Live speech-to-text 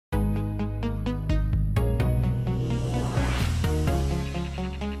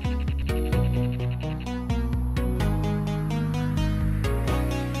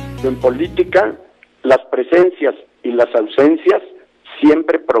en política las presencias y las ausencias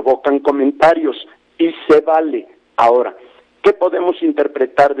siempre provocan comentarios y se vale. Ahora, ¿qué podemos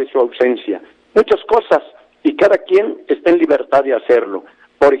interpretar de su ausencia? Muchas cosas, y cada quien está en libertad de hacerlo.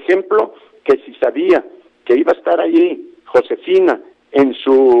 Por ejemplo, que si sabía que iba a estar allí Josefina en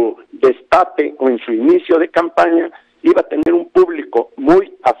su destape o en su inicio de campaña, iba a tener un público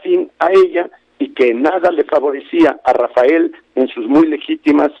muy afín a ella y que nada le favorecía a Rafael en sus muy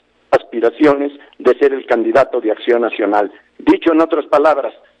legítimas aspiraciones de ser el candidato de Acción Nacional. Dicho en otras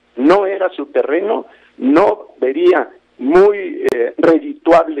palabras, no era su terreno, no vería muy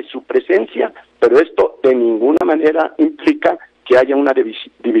redituable su presencia, pero esto de ninguna manera implica que haya una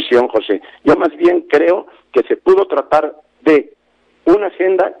división, José. Yo más bien creo que se pudo tratar de una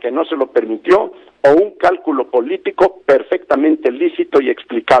agenda que no se lo permitió o un cálculo político perfectamente lícito y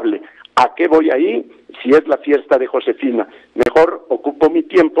explicable. ¿A qué voy ahí? Si es la fiesta de Josefina. Mejor ocupo mi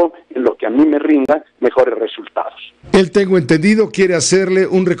tiempo en lo que a mí me rinda mejores resultados. Él, tengo entendido, quiere hacerle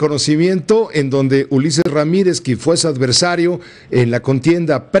un reconocimiento en donde Ulises Ramírez, quien fue su adversario en la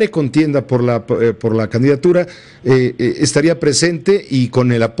contienda, precontienda por la candidatura, estaría presente y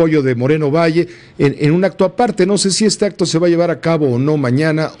con el apoyo de Moreno Valle en un acto aparte. No sé si este acto se va a llevar a cabo o no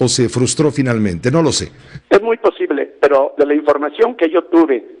mañana o se frustró finalmente, no lo sé. Es muy posible, pero de la información que yo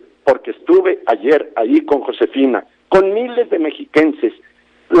tuve, porque estuve ayer ahí con Josefina, con miles de mexiquenses,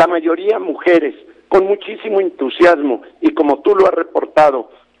 la mayoría mujeres, con muchísimo entusiasmo, y como tú lo has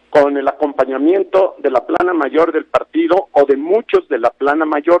reportado, con el acompañamiento de la plana mayor del partido o de muchos de la plana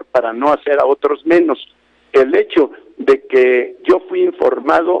mayor para no hacer a otros menos. El hecho de que yo fui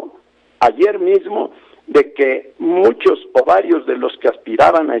informado ayer mismo de que muchos o varios de los que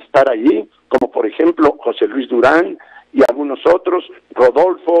aspiraban a estar allí, como por ejemplo José Luis Durán y algunos otros,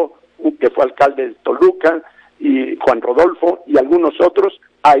 Rodolfo, que fue alcalde de Toluca, y Juan Rodolfo y algunos otros,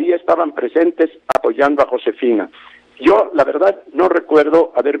 ahí estaban presentes apoyando a Josefina. Yo, la verdad, no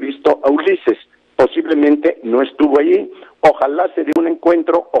recuerdo haber visto a Ulises, posiblemente no estuvo allí, ojalá se dé un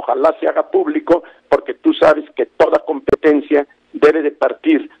encuentro, ojalá se haga público, porque tú sabes que toda competencia debe de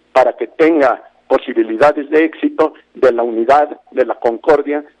partir para que tenga posibilidades de éxito de la unidad, de la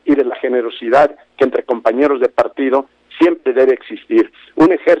concordia y de la generosidad que entre compañeros de partido siempre debe existir.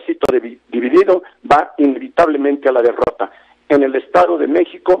 Un ejército dividido va inevitablemente a la derrota. En el Estado de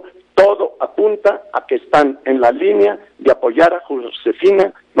México todo apunta a que están en la línea de apoyar a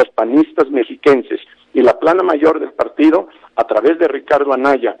Josefina los panistas mexiquenses, y la plana mayor del partido, a través de Ricardo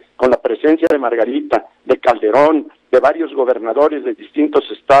Anaya, con la presencia de Margarita, de Calderón, de varios gobernadores de distintos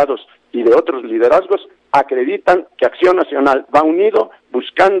estados y de otros liderazgos, acreditan que Acción Nacional va unido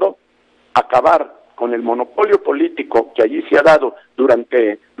buscando acabar con el monopolio político que allí se ha dado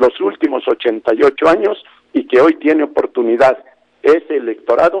durante los últimos 88 años y que hoy tiene oportunidad ese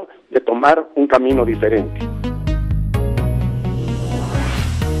electorado de tomar un camino diferente.